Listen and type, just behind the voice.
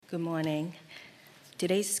Good morning.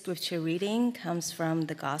 Today's scripture reading comes from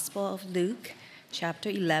the Gospel of Luke, chapter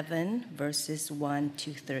 11, verses 1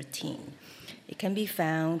 to 13. It can be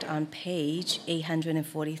found on page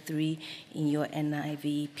 843 in your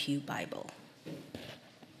NIV Pew Bible.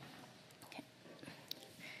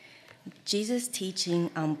 Jesus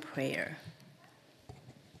teaching on prayer.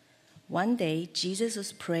 One day, Jesus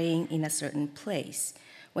was praying in a certain place.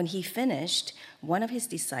 When he finished, one of his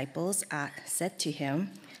disciples said to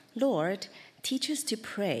him, "Lord, teach us to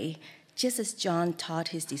pray, just as John taught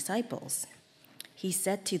his disciples." He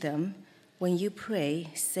said to them, "When you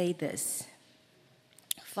pray, say this: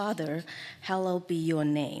 Father, hallowed be your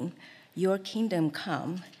name. Your kingdom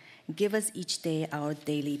come. Give us each day our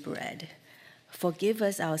daily bread. Forgive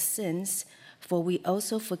us our sins, for we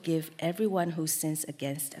also forgive everyone who sins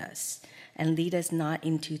against us. And lead us not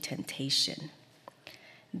into temptation."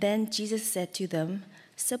 Then Jesus said to them,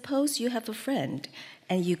 "Suppose you have a friend,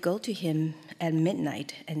 and you go to him at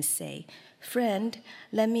midnight and say, 'Friend,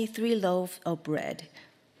 lend me 3 loaves of bread.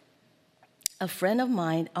 A friend of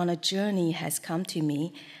mine on a journey has come to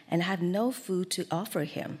me, and I have no food to offer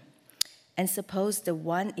him.' And suppose the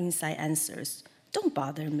one inside answers, 'Don't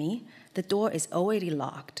bother me. The door is already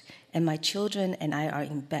locked, and my children and I are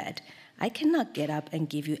in bed. I cannot get up and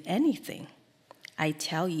give you anything.' I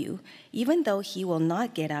tell you, even though he will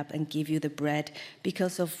not get up and give you the bread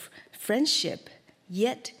because of friendship,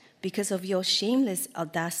 yet because of your shameless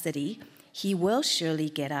audacity, he will surely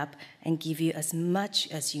get up and give you as much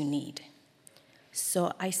as you need.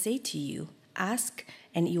 So I say to you, ask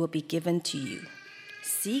and it will be given to you.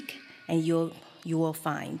 Seek and you will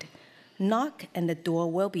find. Knock and the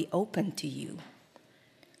door will be opened to you.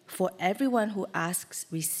 For everyone who asks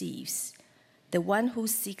receives. The one who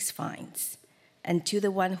seeks finds. And to the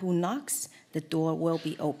one who knocks, the door will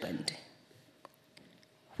be opened.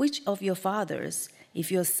 Which of your fathers, if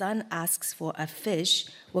your son asks for a fish,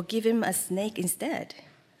 will give him a snake instead?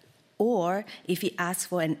 Or if he asks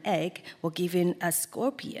for an egg, will give him a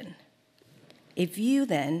scorpion? If you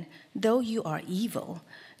then, though you are evil,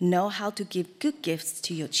 know how to give good gifts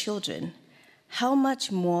to your children, how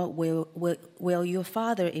much more will your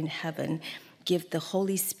Father in heaven give the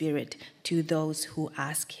Holy Spirit to those who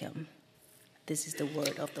ask him?" This is the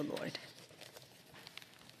word of the Lord.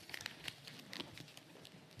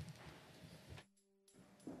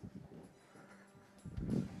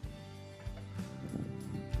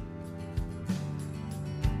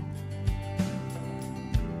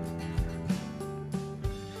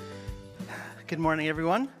 Good morning,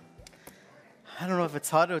 everyone. I don't know if it's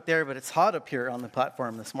hot out there, but it's hot up here on the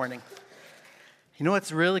platform this morning. You know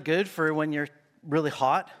what's really good for when you're really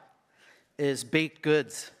hot is baked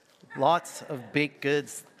goods. Lots of baked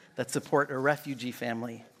goods that support a refugee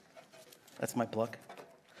family. That's my plug.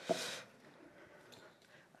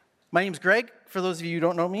 My name's Greg, for those of you who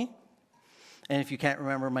don't know me. And if you can't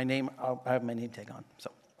remember my name, I have my name tag on.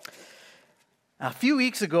 So, a few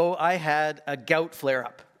weeks ago, I had a gout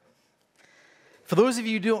flare-up. For those of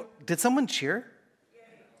you who don't, did someone cheer?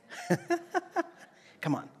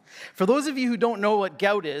 Come on. For those of you who don't know what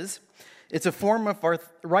gout is, it's a form of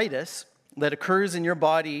arthritis that occurs in your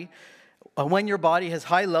body when your body has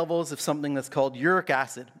high levels of something that's called uric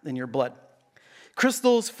acid in your blood.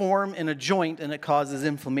 Crystals form in a joint and it causes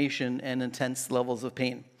inflammation and intense levels of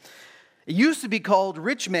pain. It used to be called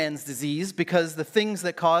rich man's disease because the things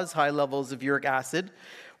that cause high levels of uric acid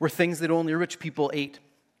were things that only rich people ate: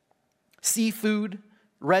 seafood,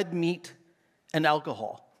 red meat, and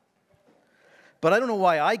alcohol. But I don't know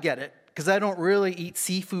why I get it, because I don't really eat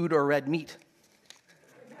seafood or red meat.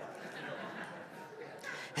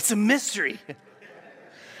 It's a mystery.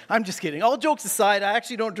 I'm just kidding. All jokes aside, I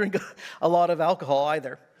actually don't drink a lot of alcohol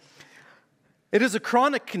either. It is a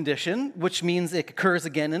chronic condition, which means it occurs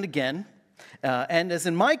again and again. And as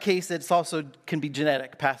in my case, it also can be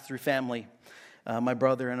genetic, passed through family. My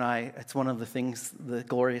brother and I, it's one of the things, the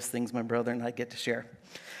glorious things my brother and I get to share.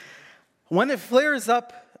 When it flares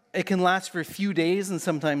up, it can last for a few days and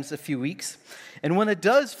sometimes a few weeks. And when it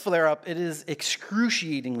does flare up, it is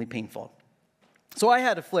excruciatingly painful. So I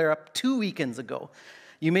had a flare-up 2 weekends ago.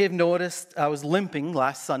 You may have noticed I was limping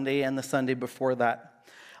last Sunday and the Sunday before that.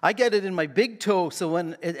 I get it in my big toe, so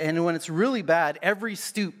when it's really bad, every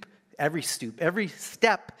step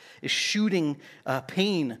is shooting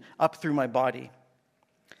pain up through my body.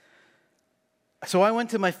 So I went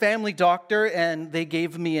to my family doctor, and they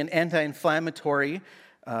gave me an anti-inflammatory,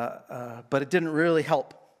 but it didn't really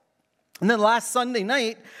help. And then last Sunday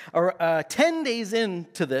night, 10 days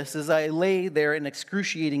into this, as I lay there in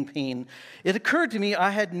excruciating pain, it occurred to me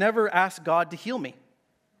I had never asked God to heal me,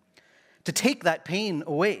 to take that pain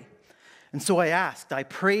away. And so I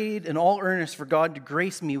prayed in all earnest for God to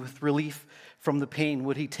grace me with relief from the pain.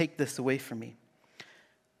 Would he take this away from me?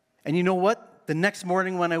 And you know what? The next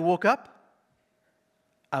morning when I woke up,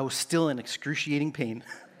 I was still in excruciating pain.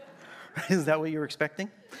 Is that what you were expecting?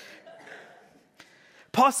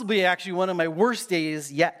 Possibly actually one of my worst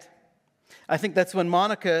days yet. I think that's when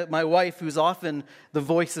Monica, my wife, who's often the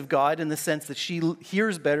voice of God in the sense that she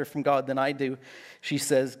hears better from God than I do, she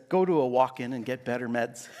says, go to a walk-in and get better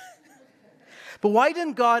meds. But why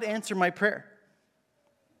didn't God answer my prayer?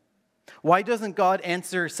 Why doesn't God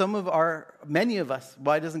answer many of us,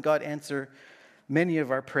 why doesn't God answer many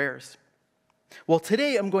of our prayers? Well,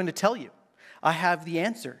 today I'm going to tell you, I have the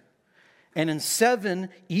answer. And in 7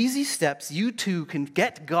 easy steps, you too can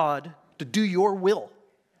get God to do your will.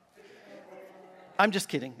 I'm just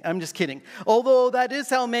kidding. Although that is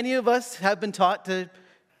how many of us have been taught to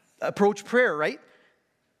approach prayer, right?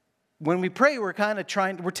 When we pray, we're kind of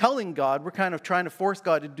trying to force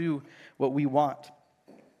God to do what we want.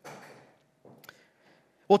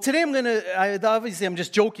 Well, today I'm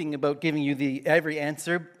just joking about giving you every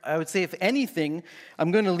answer. I would say if anything,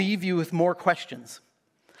 I'm going to leave you with more questions.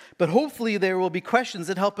 But hopefully there will be questions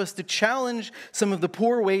that help us to challenge some of the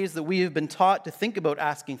poor ways that we have been taught to think about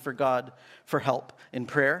asking for God for help in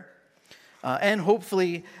prayer. And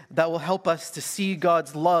hopefully that will help us to see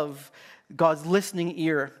God's love, God's listening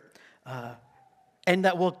ear, and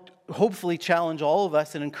that will hopefully challenge all of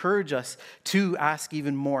us and encourage us to ask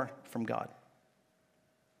even more from God.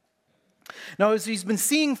 Now, as we've been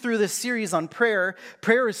seeing through this series on prayer,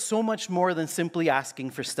 prayer is so much more than simply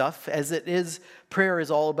asking for stuff, as prayer is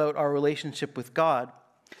all about our relationship with God.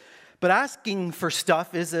 But asking for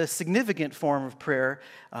stuff is a significant form of prayer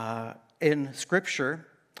in Scripture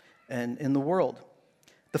and in the world.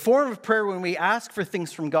 The form of prayer when we ask for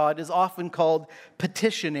things from God is often called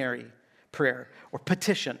petitionary prayer or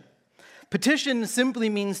petition. Petition simply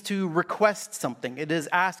means to request something. It is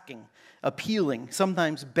asking, appealing,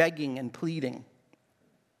 sometimes begging and pleading.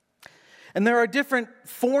 And there are different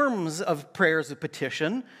forms of prayers of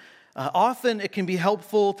petition. Often it can be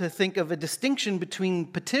helpful to think of a distinction between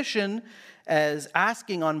petition as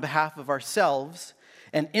asking on behalf of ourselves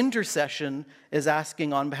and intercession as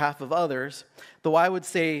asking on behalf of others, though I would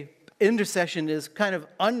say intercession is kind of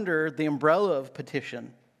under the umbrella of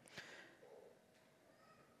petition.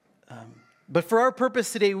 But for our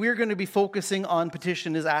purpose today, we're going to be focusing on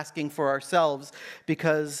petition as asking for ourselves,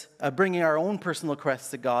 because bringing our own personal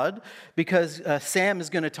requests to God, because Sam is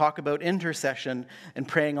going to talk about intercession and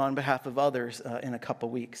praying on behalf of others in a couple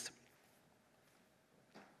weeks.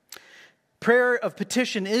 Prayer of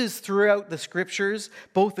petition is throughout the Scriptures,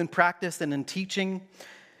 both in practice and in teaching.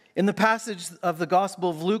 In the passage of the Gospel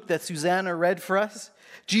of Luke that Susanna read for us,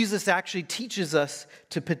 Jesus actually teaches us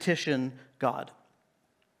to petition God.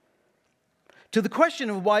 To the question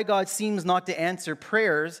of why God seems not to answer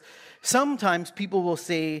prayers, sometimes people will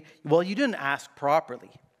say, well, you didn't ask properly.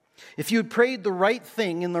 If you had prayed the right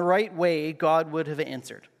thing in the right way, God would have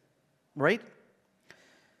answered. Right?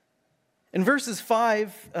 In verses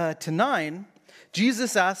 5 to 9,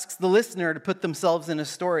 Jesus asks the listener to put themselves in a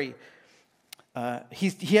story.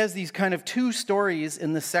 He has these kind of 2 stories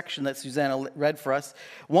in this section that Susanna read for us.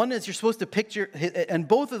 One is you're supposed to picture, and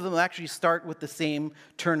both of them actually start with the same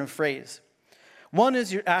turn of phrase. One is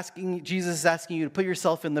Jesus is asking you to put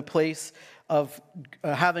yourself in the place of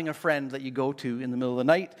having a friend that you go to in the middle of the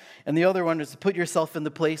night. And the other one is to put yourself in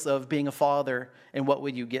the place of being a father, and what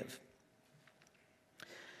would you give?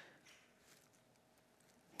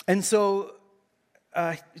 And so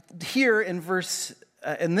here in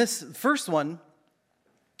this first one,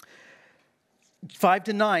 5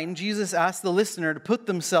 to 9, Jesus asks the listener to put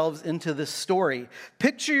themselves into this story.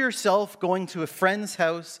 Picture yourself going to a friend's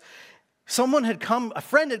house. A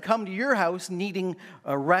friend had come to your house needing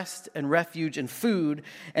a rest and refuge and food,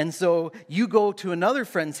 and so you go to another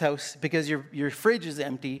friend's house because your fridge is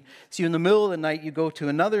empty. So in the middle of the night, you go to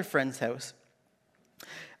another friend's house,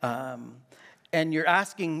 and you're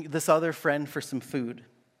asking this other friend for some food.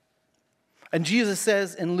 And Jesus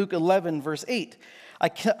says in Luke 11, verse 8,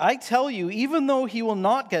 I tell you, even though he will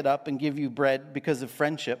not get up and give you bread because of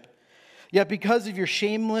friendship, yet because of your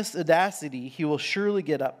shameless audacity, he will surely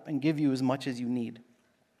get up and give you as much as you need.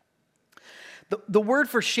 The word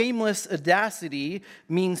for shameless audacity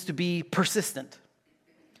means to be persistent.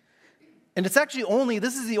 And it's actually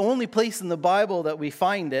this is the only place in the Bible that we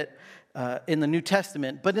find it in the New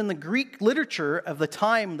Testament. But in the Greek literature of the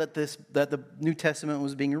time that the New Testament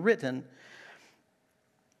was being written,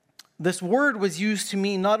 this word was used to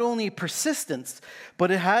mean not only persistence,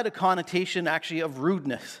 but it had a connotation actually of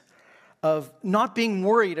rudeness. of not being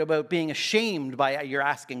worried about being ashamed by your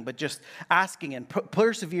asking, but just asking and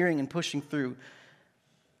persevering and pushing through.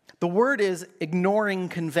 The word is ignoring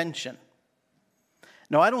convention.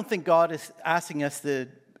 Now, I don't think God is asking us to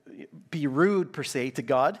be rude, per se, to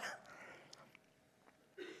God.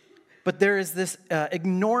 But there is this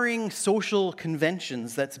ignoring social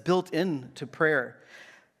conventions that's built into prayer.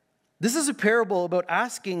 This is a parable about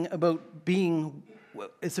asking about being,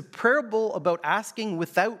 it's a parable about asking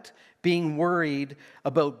without being worried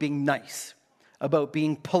about being nice, about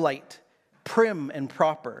being polite, prim and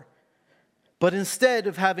proper, but instead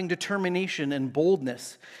of having determination and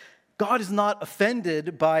boldness. God is not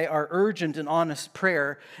offended by our urgent and honest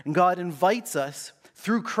prayer, and God invites us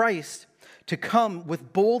through Christ to come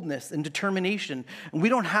with boldness and determination. And we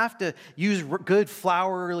don't have to use good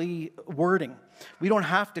flowery wording. We don't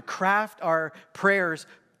have to craft our prayers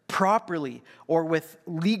properly or with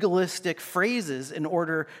legalistic phrases in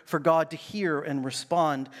order for God to hear and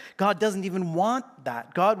respond. God doesn't even want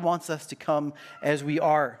that. God wants us to come as we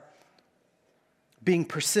are, being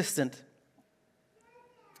persistent,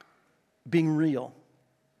 being real.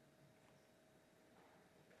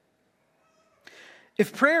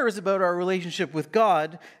 If prayer is about our relationship with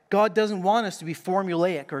God, God doesn't want us to be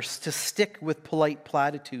formulaic or to stick with polite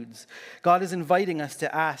platitudes. God is inviting us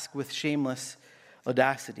to ask with shameless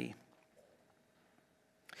audacity.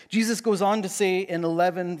 Jesus goes on to say in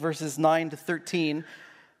 11 verses 9 to 13,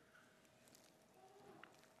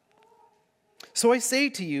 "So I say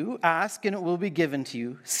to you, ask and it will be given to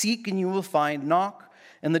you. Seek and you will find. Knock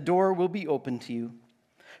and the door will be opened to you.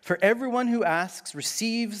 For everyone who asks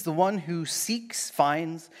receives, the one who seeks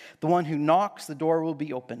finds, the one who knocks, the door will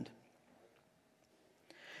be opened.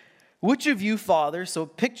 Which of you fathers," so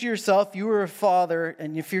picture yourself, you are a father,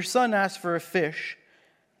 and if your son asks for a fish,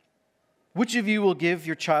 which of you will give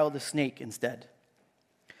your child a snake instead?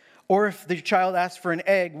 Or if the child asks for an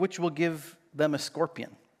egg, which will give them a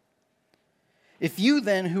scorpion? If you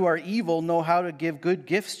then, who are evil, know how to give good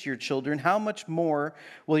gifts to your children, how much more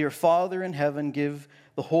will your Father in heaven give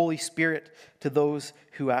the Holy Spirit to those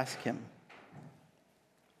who ask him?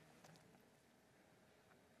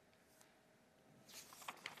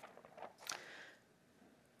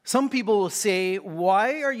 Some people will say,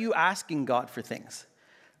 why are you asking God for things?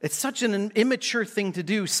 It's such an immature thing to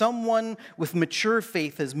do. Someone with mature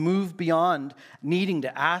faith has moved beyond needing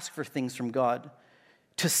to ask for things from God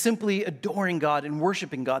to simply adoring God and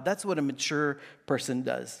worshiping God. That's what a mature person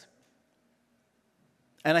does.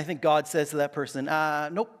 And I think God says to that person,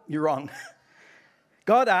 nope, you're wrong.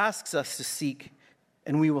 God asks us to seek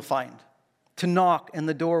and we will find, to knock and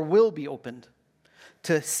the door will be opened,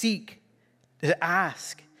 to seek, to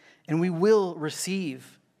ask, and we will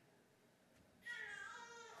receive.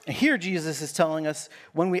 And here Jesus is telling us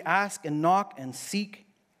when we ask and knock and seek,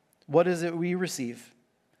 what is it we receive?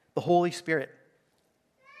 The Holy Spirit.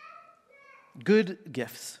 Good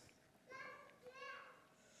gifts.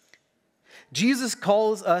 Jesus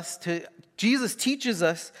teaches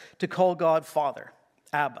us to call God Father,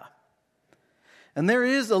 Abba. And there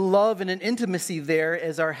is a love and an intimacy there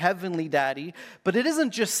as our heavenly daddy, but it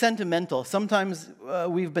isn't just sentimental. Sometimes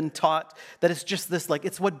we've been taught that it's just this, like,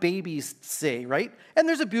 it's what babies say, right? And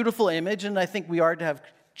there's a beautiful image, and I think we are to have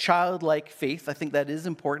childlike faith. I think that is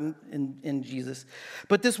important in Jesus.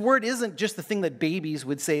 But this word isn't just the thing that babies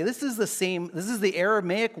would say. This is the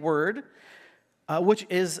Aramaic word, which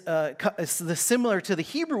is similar to the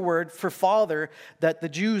Hebrew word for father that the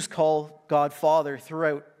Jews call God Father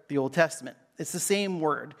throughout the Old Testament. It's the same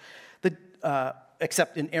word,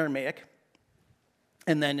 except in Aramaic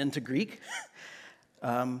and then into Greek.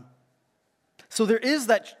 So there is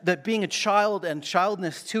that being a child and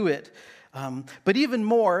childness to it. But even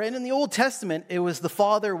more, and in the Old Testament, it was the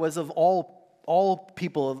father was of all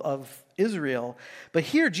people of Israel. But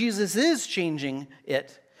here Jesus is changing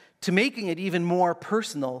it to making it even more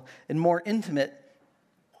personal and more intimate.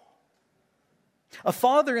 A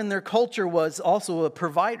father in their culture was also a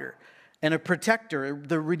provider and a protector,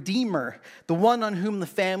 the redeemer, the one on whom the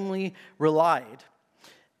family relied.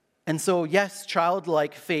 And so, yes,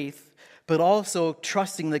 childlike faith, but also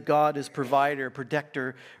trusting that God is provider,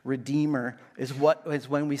 protector, redeemer is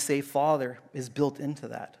when we say father is built into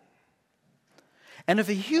that. And if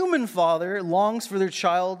a human father longs for their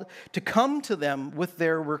child to come to them with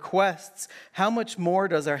their requests, how much more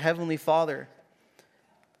does our Heavenly Father,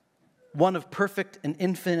 one of perfect and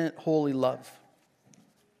infinite holy love?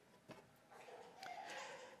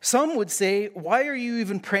 Some would say, why are you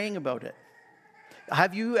even praying about it?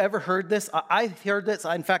 Have you ever heard this? I heard this.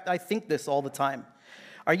 In fact, I think this all the time.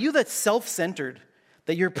 Are you that self-centered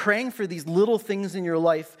That you're praying for these little things in your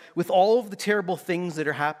life with all of the terrible things that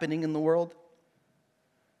are happening in the world?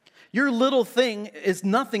 Your little thing is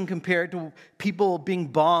nothing compared to people being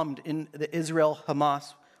bombed in the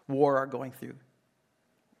Israel-Hamas war are going through.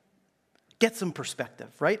 Get some perspective,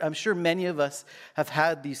 right? I'm sure many of us have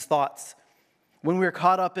had these thoughts when we're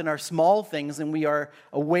caught up in our small things and we are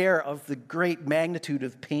aware of the great magnitude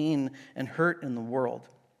of pain and hurt in the world.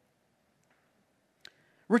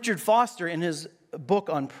 Richard Foster, in his book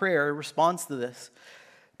on prayer, responds to this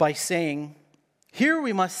by saying, "Here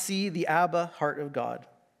we must see the Abba heart of God.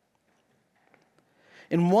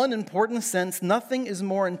 In one important sense, nothing is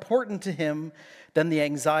more important to him than the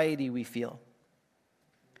anxiety we feel.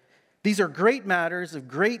 These are great matters of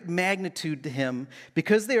great magnitude to him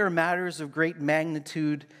because they are matters of great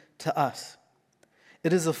magnitude to us.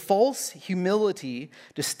 It is a false humility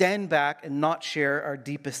to stand back and not share our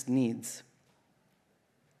deepest needs.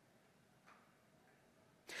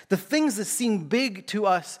 The things that seem big to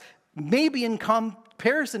us, maybe in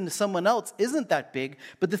comparison to someone else, isn't that big,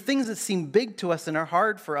 but the things that seem big to us and are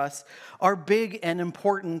hard for us are big and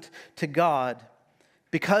important to God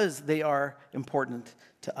because they are important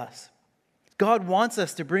to us. God wants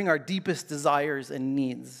us to bring our deepest desires and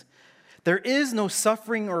needs. There is no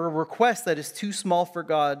suffering or a request that is too small for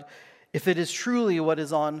God if it is truly what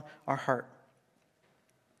is on our heart.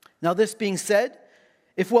 Now, this being said,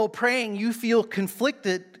 if while praying you feel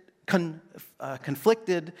conflicted and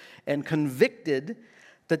convicted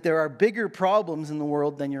that there are bigger problems in the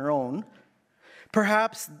world than your own,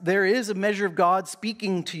 perhaps there is a measure of God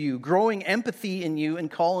speaking to you, growing empathy in you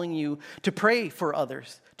and calling you to pray for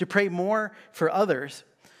others, to pray more for others.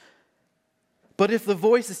 But if the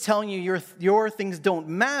voice is telling you your things don't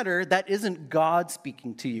matter, that isn't God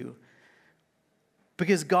speaking to you.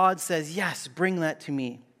 Because God says, yes, bring that to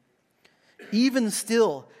me. Even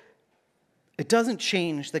still, it doesn't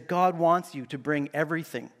change that God wants you to bring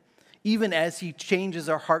everything, even as he changes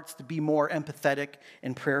our hearts to be more empathetic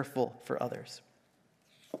and prayerful for others.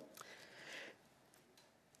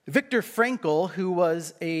 Viktor Frankl, who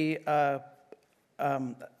was a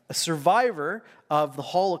survivor of the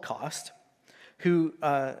Holocaust, he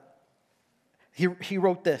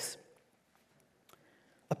wrote this: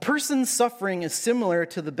 "A person's suffering is similar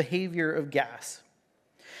to the behavior of gas.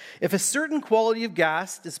 If a certain quality of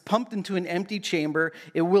gas is pumped into an empty chamber,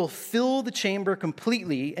 it will fill the chamber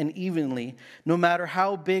completely and evenly, no matter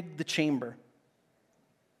how big the chamber.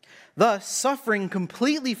 Thus, suffering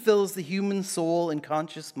completely fills the human soul and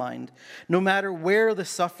conscious mind, no matter whether the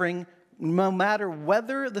suffering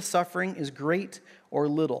is great or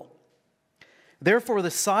little. Therefore,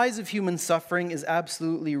 the size of human suffering is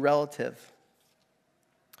absolutely relative."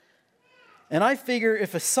 And I figure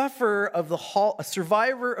if a survivor of the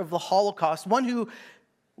Holocaust, one who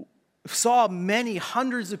saw many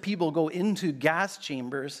hundreds of people go into gas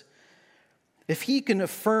chambers, if he can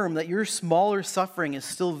affirm that your smaller suffering is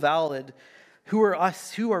still valid, who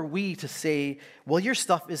are we to say, well, your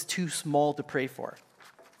stuff is too small to pray for?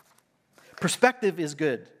 Perspective is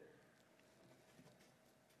good.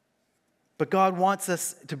 But God wants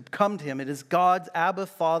us to come to him. It is God's Abba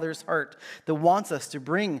Father's heart that wants us to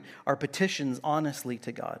bring our petitions honestly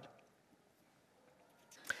to God.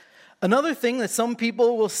 Another thing that some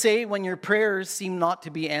people will say when your prayers seem not to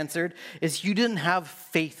be answered is you didn't have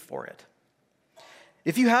faith for it.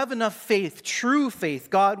 If you have enough faith, true faith,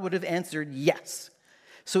 God would have answered yes.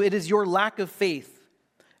 So it is your lack of faith,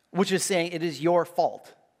 which is saying it is your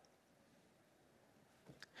fault.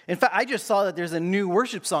 In fact, I just saw that there's a new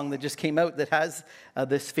worship song that just came out that has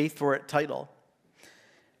this Faith for It title.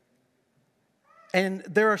 And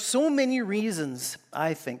there are so many reasons,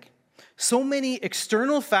 I think, so many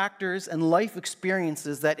external factors and life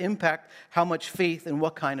experiences that impact how much faith and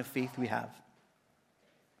what kind of faith we have.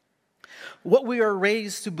 What we are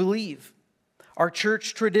raised to believe, our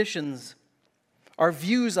church traditions, our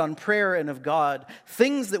views on prayer and of God,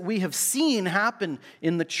 things that we have seen happen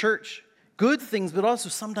in the church, good things, but also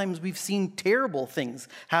sometimes we've seen terrible things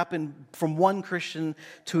happen from one Christian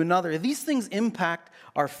to another. These things impact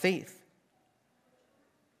our faith.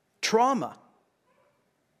 Trauma.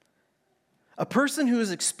 A person who has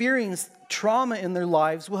experienced trauma in their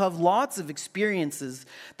lives will have lots of experiences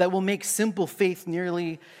that will make simple faith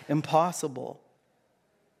nearly impossible.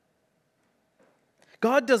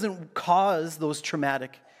 God doesn't cause those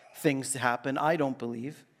traumatic things to happen, I don't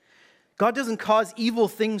believe. God doesn't cause evil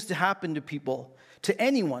things to happen to people, to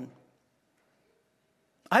anyone.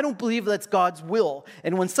 I don't believe that's God's will.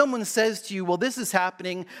 And when someone says to you, well, this is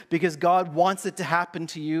happening because God wants it to happen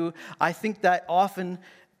to you, I think that often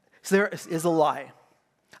there is a lie.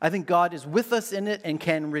 I think God is with us in it and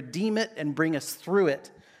can redeem it and bring us through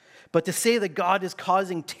it. But to say that God is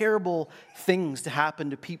causing terrible things to happen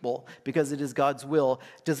to people because it is God's will,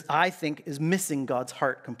 I think, is missing God's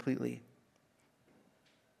heart completely.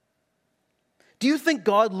 Do you think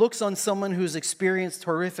God looks on someone who's experienced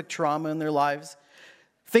horrific trauma in their lives,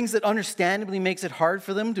 things that understandably makes it hard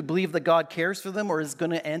for them to believe that God cares for them or is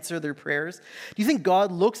going to answer their prayers? Do you think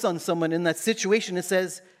God looks on someone in that situation and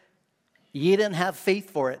says, you didn't have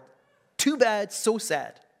faith for it. Too bad, so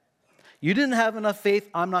sad. You didn't have enough faith,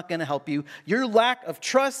 I'm not going to help you. Your lack of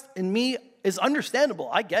trust in me is understandable,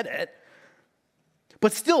 I get it.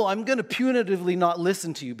 But still, I'm going to punitively not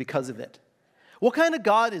listen to you because of it. What kind of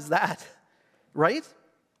God is that, right?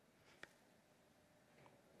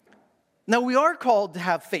 Now, we are called to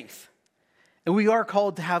have faith, and we are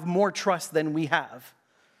called to have more trust than we have.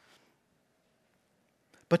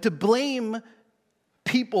 But to blame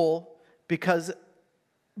people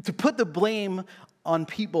to put the blame on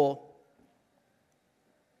people,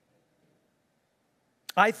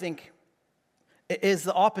 I think, is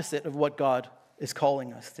the opposite of what God is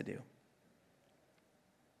calling us to do.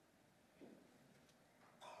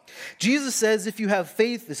 Jesus says if you have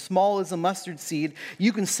faith as small as a mustard seed,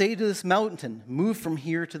 you can say to this mountain, move from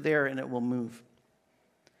here to there, and it will move.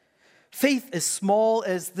 Faith as small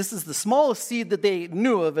as, this is the smallest seed that they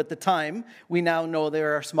knew of at the time. We now know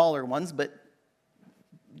there are smaller ones, but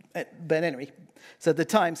anyway, so at the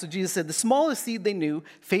time, so Jesus said the smallest seed they knew,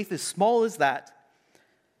 faith as small as that,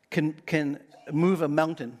 can move a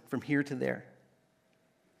mountain from here to there.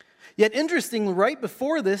 Yet interestingly, right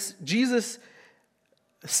before this, Jesus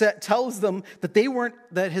tells them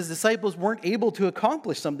that his disciples weren't able to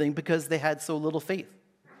accomplish something because they had so little faith.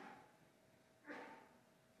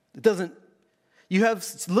 You have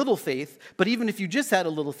little faith, but even if you just had a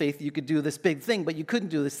little faith, you could do this big thing, but you couldn't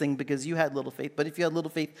do this thing because you had little faith. But if you had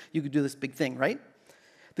little faith, you could do this big thing, right?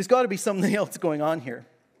 There's got to be something else going on here.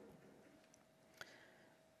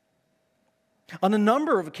 On a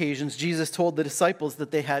number of occasions, Jesus told the disciples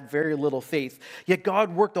that they had very little faith, yet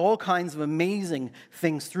God worked all kinds of amazing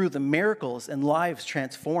things through them, miracles and lives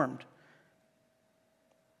transformed.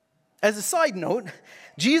 As a side note,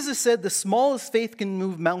 Jesus said the smallest faith can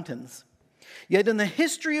move mountains. Yet in the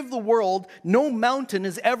history of the world, no mountain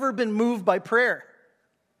has ever been moved by prayer.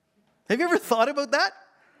 Have you ever thought about that?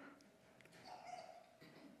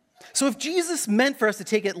 So if Jesus meant for us to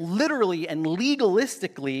take it literally and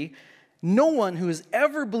legalistically, no one who has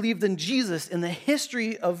ever believed in Jesus in the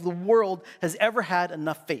history of the world has ever had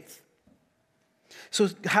enough faith. So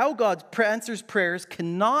how God answers prayers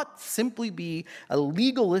cannot simply be a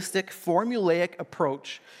legalistic, formulaic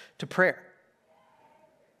approach to prayer.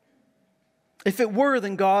 If it were,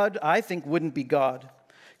 then God, I think, wouldn't be God.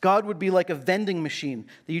 God would be like a vending machine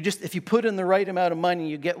that if you put in the right amount of money,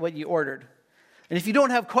 you get what you ordered. And if you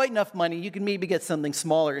don't have quite enough money, you can maybe get something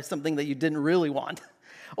smaller, something that you didn't really want.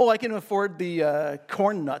 Oh, I can afford the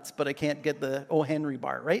corn nuts, but I can't get the O. Henry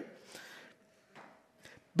bar, right?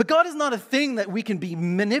 But God is not a thing that we can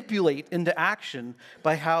manipulate into action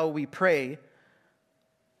by how we pray.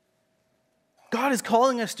 God is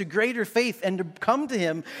calling us to greater faith and to come to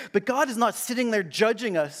Him, but God is not sitting there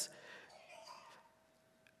judging us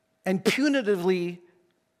and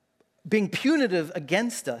being punitive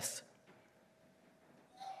against us.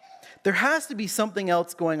 There has to be something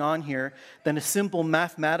else going on here than a simple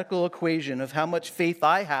mathematical equation of how much faith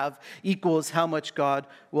I have equals how much God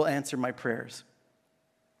will answer my prayers.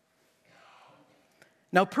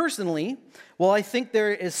 Now, personally, while I think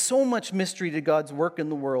there is so much mystery to God's work in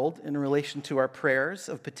the world in relation to our prayers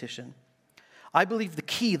of petition, I believe the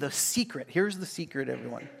key, the secret, here's the secret,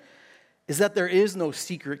 everyone, is that there is no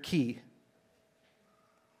secret key.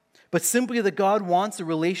 But simply that God wants a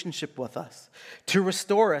relationship with us, to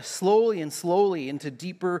restore us slowly and slowly into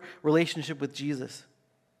deeper relationship with Jesus.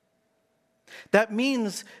 That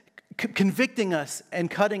means convicting us and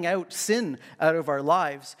cutting out sin out of our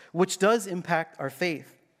lives, which does impact our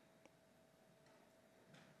faith.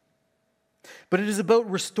 But it is about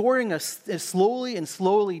restoring us slowly and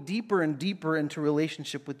slowly, deeper and deeper into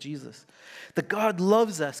relationship with Jesus. That God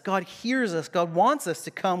loves us, God hears us, God wants us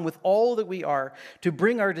to come with all that we are, to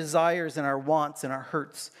bring our desires and our wants and our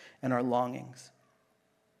hurts and our longings.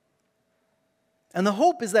 And the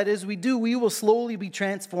hope is that as we do, we will slowly be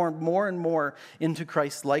transformed more and more into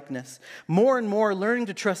Christ's likeness. More and more learning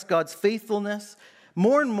to trust God's faithfulness.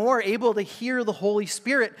 More and more able to hear the Holy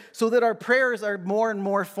Spirit so that our prayers are more and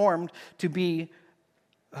more formed to be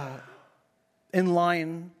in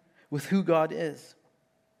line with who God is.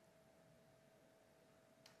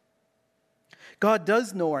 God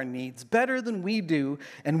does know our needs better than we do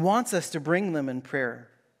and wants us to bring them in prayer.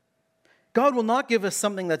 God will not give us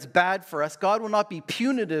something that's bad for us. God will not be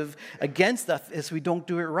punitive against us if we don't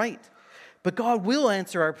do it right. But God will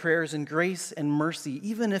answer our prayers in grace and mercy,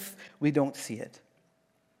 even if we don't see it.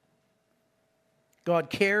 God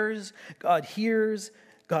cares, God hears,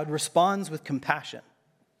 God responds with compassion.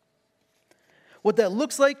 What that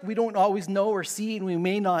looks like, we don't always know or see, and we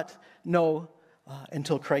may not know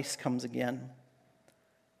until Christ comes again.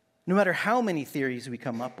 No matter how many theories we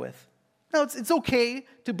come up with. Now, it's okay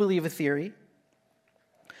to believe a theory.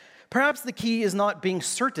 Perhaps the key is not being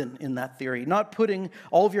certain in that theory, not putting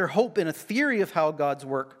all of your hope in a theory of how God's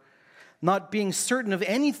work, not being certain of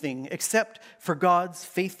anything except for God's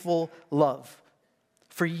faithful love,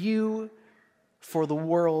 for you, for the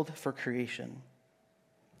world, for creation.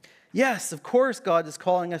 Yes, of course, God is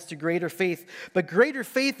calling us to greater faith, but greater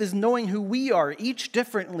faith is knowing who we are, each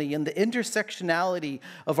differently, in the intersectionality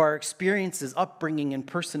of our experiences, upbringing, and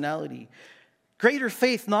personality. Greater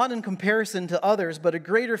faith not in comparison to others, but a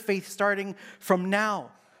greater faith starting from now,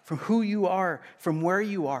 from who you are, from where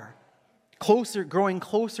you are, closer, growing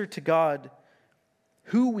closer to God,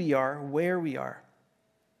 who we are, where we are.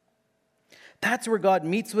 That's where God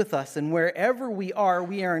meets with us, and wherever we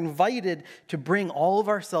are invited to bring all of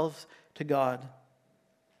ourselves to God.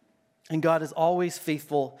 And God is always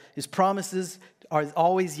faithful. His promises are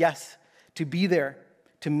always yes, to be there,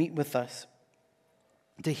 to meet with us,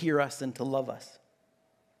 to hear us, and to love us.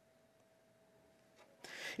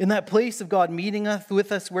 In that place of God meeting us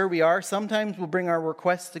with us where we are, sometimes we'll bring our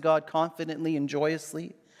requests to God confidently and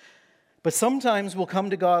joyously. But sometimes we'll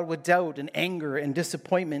come to God with doubt and anger and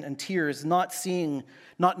disappointment and tears, not seeing,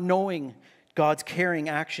 not knowing God's caring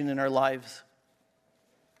action in our lives.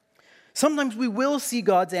 Sometimes we will see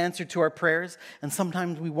God's answer to our prayers, and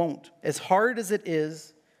sometimes we won't. As hard as it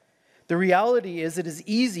is, the reality is it is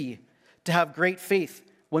easy to have great faith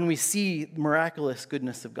when we see the miraculous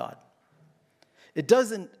goodness of God. It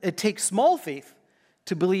takes small faith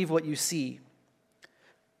to believe what you see.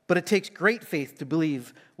 But it takes great faith to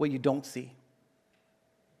believe what you don't see.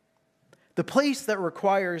 The place that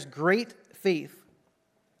requires great faith,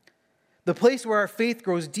 the place where our faith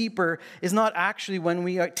grows deeper, is not actually when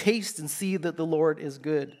we taste and see that the Lord is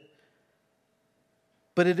good.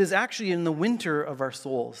 But it is actually in the winter of our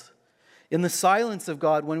souls, in the silence of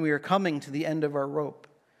God when we are coming to the end of our rope.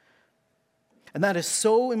 And that is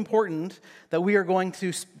so important that we are going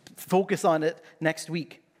to focus on it next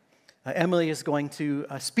week. Emily is going to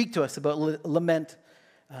speak to us about lament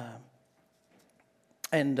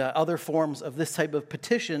and other forms of this type of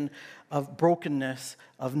petition of brokenness,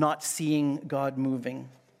 of not seeing God moving.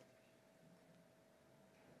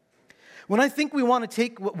 What I think we want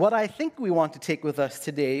to take with us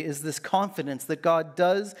today is this confidence that God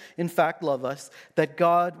does, in fact, love us, that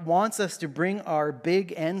God wants us to bring our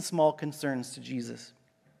big and small concerns to Jesus.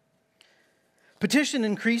 Petition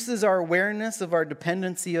increases our awareness of our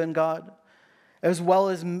dependency on God, as well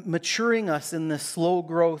as maturing us in the slow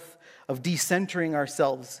growth of decentering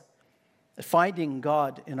ourselves, finding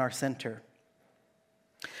God in our center.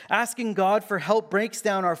 Asking God for help breaks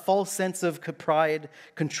down our false sense of pride,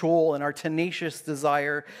 control, and our tenacious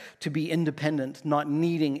desire to be independent, not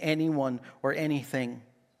needing anyone or anything.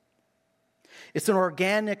 It's an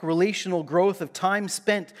organic relational growth of time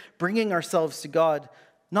spent bringing ourselves to God,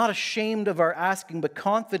 not ashamed of our asking, but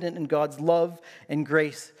confident in God's love and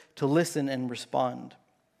grace to listen and respond.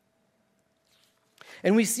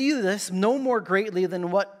 And we see this no more greatly than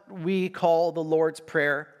what we call the Lord's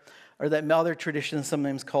Prayer, or that other traditions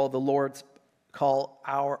sometimes call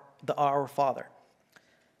our Father.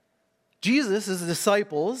 Jesus'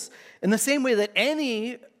 disciples, in the same way that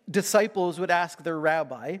any disciples would ask their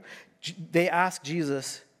rabbi, they ask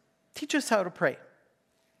Jesus, teach us how to pray.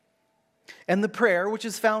 And the prayer, which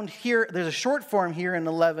is found here, there's a short form here in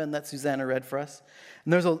 11 that Susanna read for us.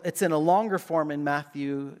 And it's in a longer form in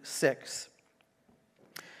Matthew 6.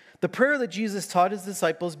 The prayer that Jesus taught his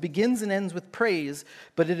disciples begins and ends with praise,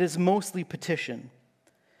 but it is mostly petition.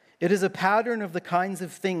 It is a pattern of the kinds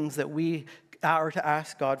of things that we are to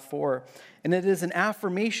ask God for. And it is an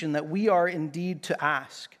affirmation that we are indeed to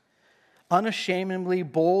ask, unashamedly,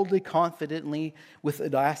 boldly, confidently, with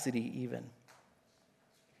audacity even.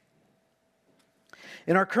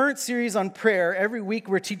 In our current series on prayer, every week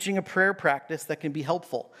we're teaching a prayer practice that can be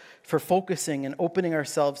helpful for focusing and opening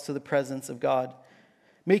ourselves to the presence of God,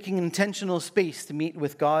 making an intentional space to meet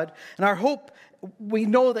with God. And our hope, we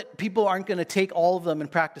know that people aren't going to take all of them and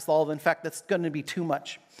practice all of them. In fact, that's going to be too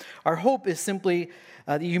much. Our hope is simply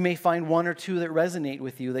that you may find one or two that resonate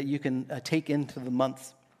with you that you can take into the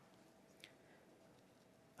months.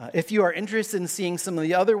 If you are interested in seeing some of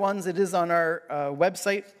the other ones, it is on our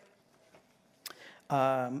website.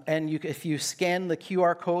 If you scan the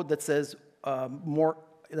QR code that says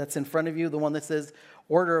that's in front of you, the one that says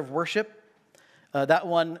order of worship, that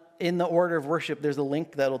one, in the order of worship, there's a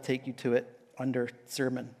link that'll take you to it under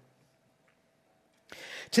sermon.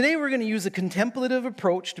 Today we're going to use a contemplative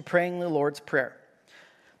approach to praying the Lord's Prayer.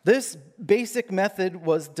 This basic method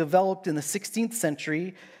was developed in the 16th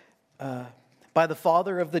century by the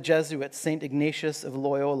father of the Jesuits, St. Ignatius of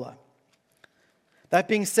Loyola. That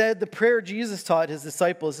being said, the prayer Jesus taught his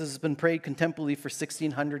disciples has been prayed contemplatively for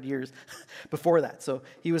 1,600 years before that, so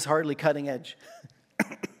he was hardly cutting edge.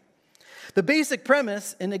 The basic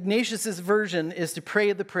premise in Ignatius's version is to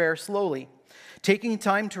pray the prayer slowly, taking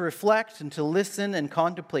time to reflect and to listen and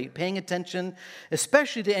contemplate, paying attention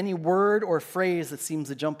especially to any word or phrase that seems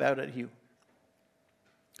to jump out at you.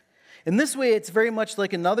 In this way, it's very much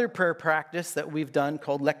like another prayer practice that we've done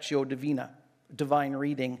called Lectio Divina, divine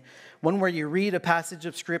reading, one where you read a passage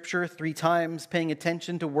of Scripture 3 times, paying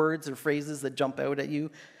attention to words or phrases that jump out at you,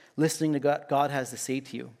 listening to what God has to say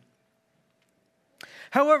to you.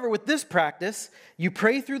 However, with this practice, you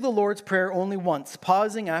pray through the Lord's Prayer only once,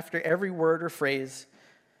 pausing after every word or phrase,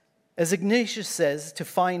 as Ignatius says, to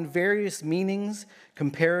find various meanings,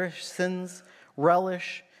 comparisons,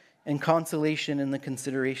 relish, and consolation in the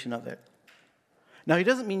consideration of it. Now, he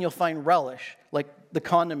doesn't mean you'll find relish, like the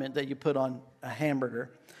condiment that you put on a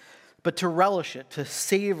hamburger, but to relish it, to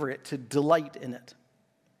savor it, to delight in it.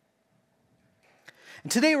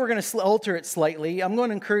 And today we're going to alter it slightly. I'm going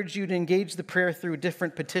to encourage you to engage the prayer through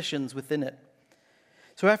different petitions within it.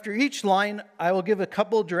 So after each line, I will give a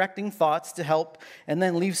couple directing thoughts to help, and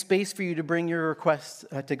then leave space for you to bring your requests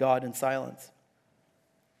to God in silence.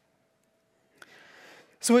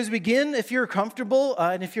 So as we begin, if you're comfortable,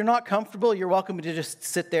 and if you're not comfortable, you're welcome to just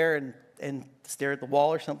sit there and stare at the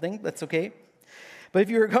wall or something. That's okay. But if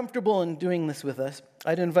you're comfortable in doing this with us,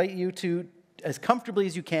 I'd invite you to, as comfortably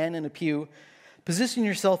as you can in a pew, position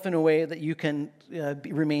yourself in a way that you can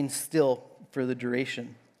remain still for the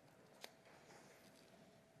duration.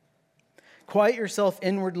 Quiet yourself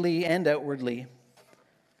inwardly and outwardly.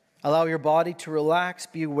 Allow your body to relax.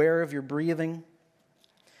 Be aware of your breathing.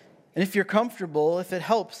 And if you're comfortable, if it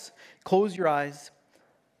helps, close your eyes.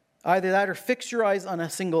 Either that or fix your eyes on a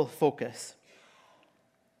single focus.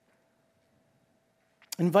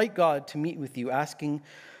 Invite God to meet with you, asking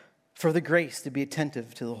for the grace to be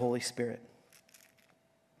attentive to the Holy Spirit.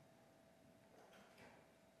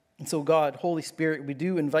 And so God, Holy Spirit, we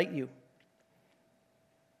do invite you.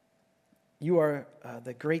 You are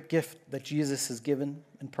the great gift that Jesus has given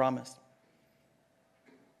and promised.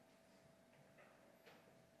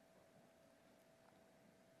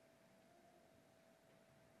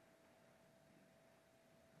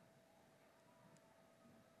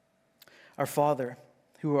 Our Father,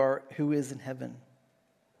 who is in heaven,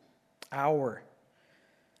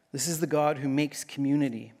 this is the God who makes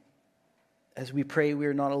community. As we pray, we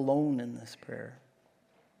are not alone in this prayer.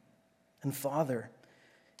 And Father,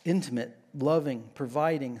 intimate, loving,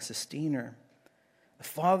 providing, sustainer, a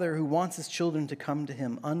Father who wants his children to come to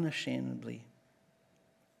him unashamedly.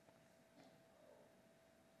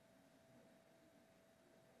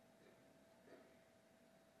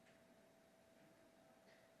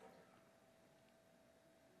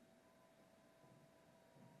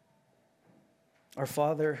 Our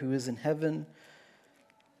Father who is in heaven,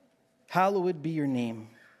 hallowed be your name.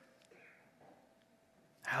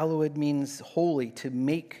 Hallowed means holy, to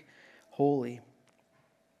make holy.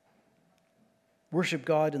 Worship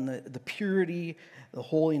God in the purity, the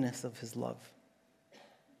holiness of his love.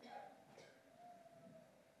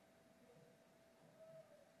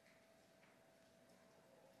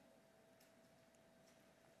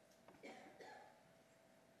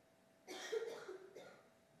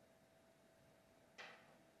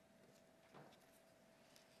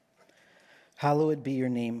 Hallowed be your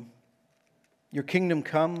name. Your kingdom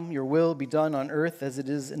come, your will be done on earth as it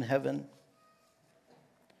is in heaven.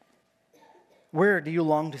 Where do you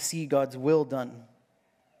long to see God's will done?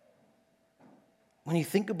 When you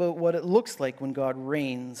think about what it looks like when God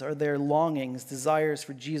reigns, are there longings, desires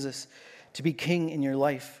for Jesus to be king in your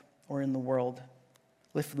life or in the world?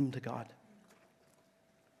 Lift them to God.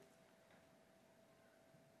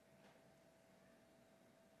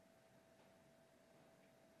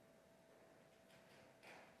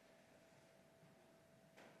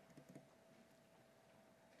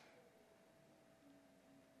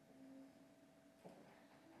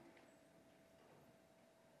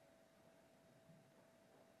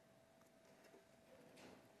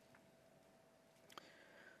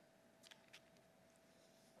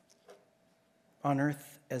 On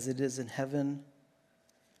earth as it is in heaven,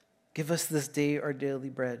 give us this day our daily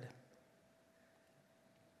bread.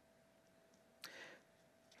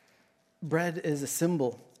 bread is a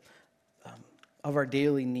symbol of our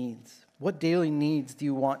daily needs. What daily needs do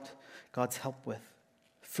you want God's help with?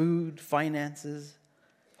 Food, finances,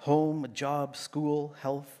 home, a job, school,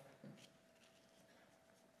 health?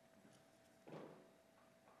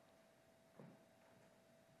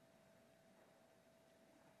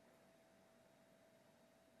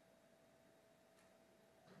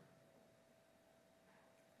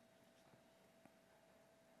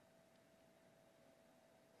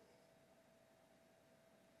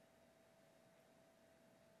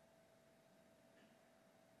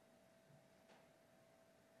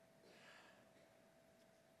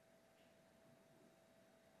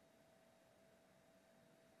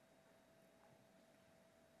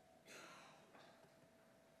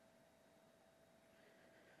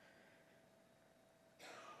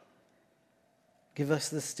 Give us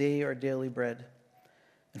this day our daily bread,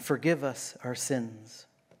 and forgive us our sins.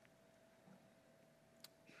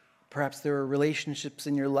 Perhaps there are relationships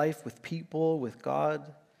in your life with people, with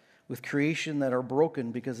God, with creation that are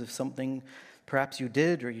broken because of something perhaps you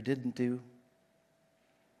did or you didn't do.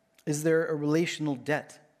 Is there a relational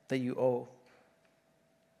debt that you owe?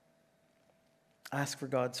 Ask for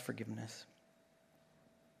God's forgiveness.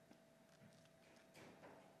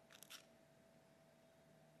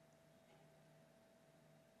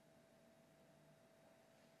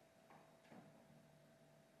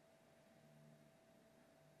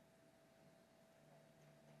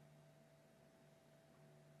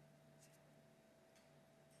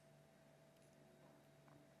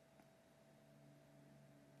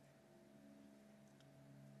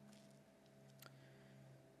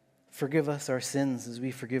 Forgive us our sins as we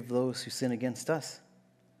forgive those who sin against us.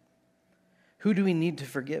 Who do we need to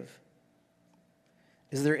forgive?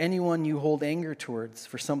 Is there anyone you hold anger towards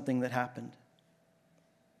for something that happened?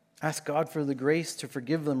 Ask God for the grace to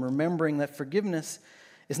forgive them, remembering that forgiveness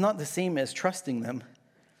is not the same as trusting them,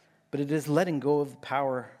 but it is letting go of the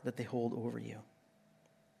power that they hold over you.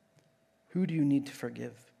 Who do you need to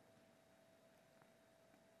forgive?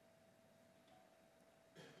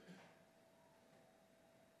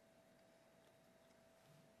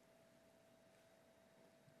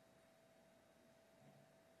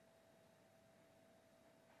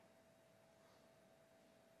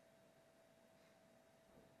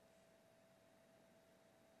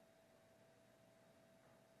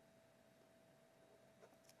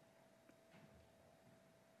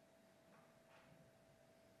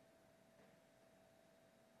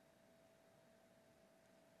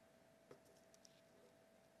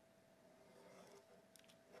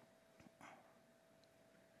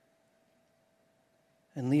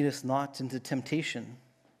 And lead us not into temptation.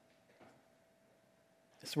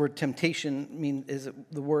 This word temptation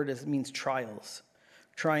means trials,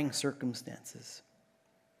 trying circumstances.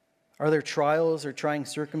 Are there trials or trying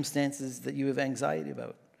circumstances that you have anxiety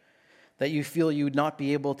about, that you feel you would not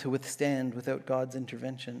be able to withstand without God's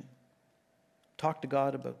intervention? Talk to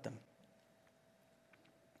God about them.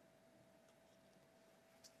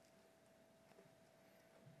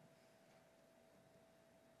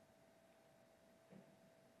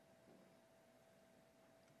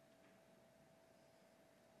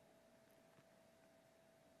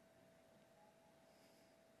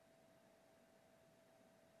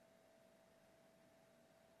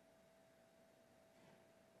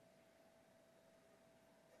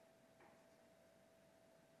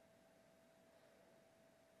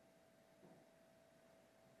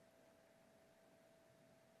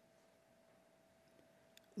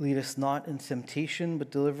 Lead us not in temptation, but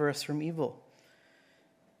deliver us from evil.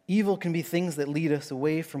 Evil can be things that lead us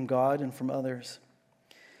away from God and from others.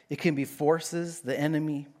 It can be forces, the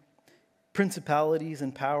enemy, principalities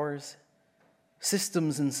and powers,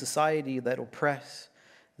 systems in society that oppress,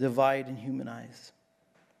 divide, and humanize.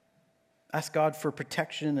 Ask God for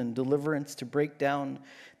protection and deliverance to break down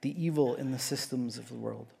the evil in the systems of the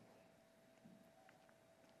world.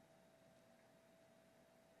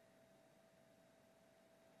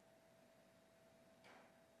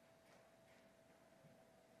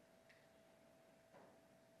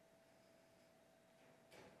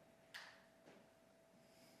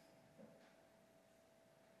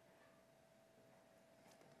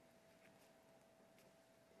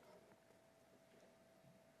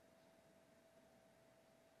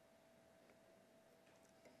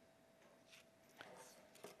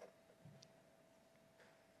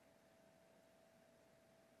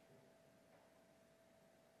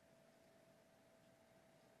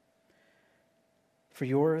 For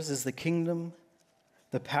yours is the kingdom,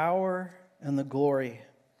 the power, and the glory,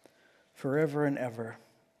 forever and ever.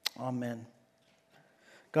 Amen.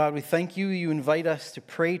 God, we thank you. You invite us to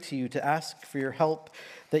pray to you, to ask for your help,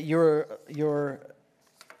 that you're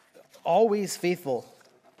always faithful.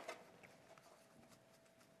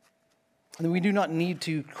 And we do not need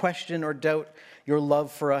to question or doubt your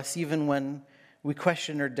love for us, even when we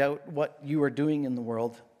question or doubt what you are doing in the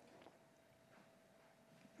world.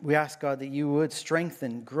 We ask, God, that you would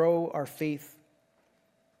strengthen, grow our faith.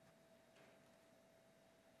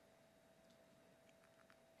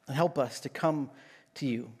 And help us to come to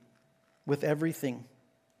you with everything,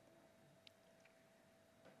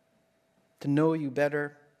 to know you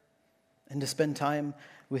better and to spend time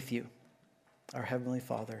with you, our Heavenly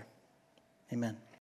Father. Amen.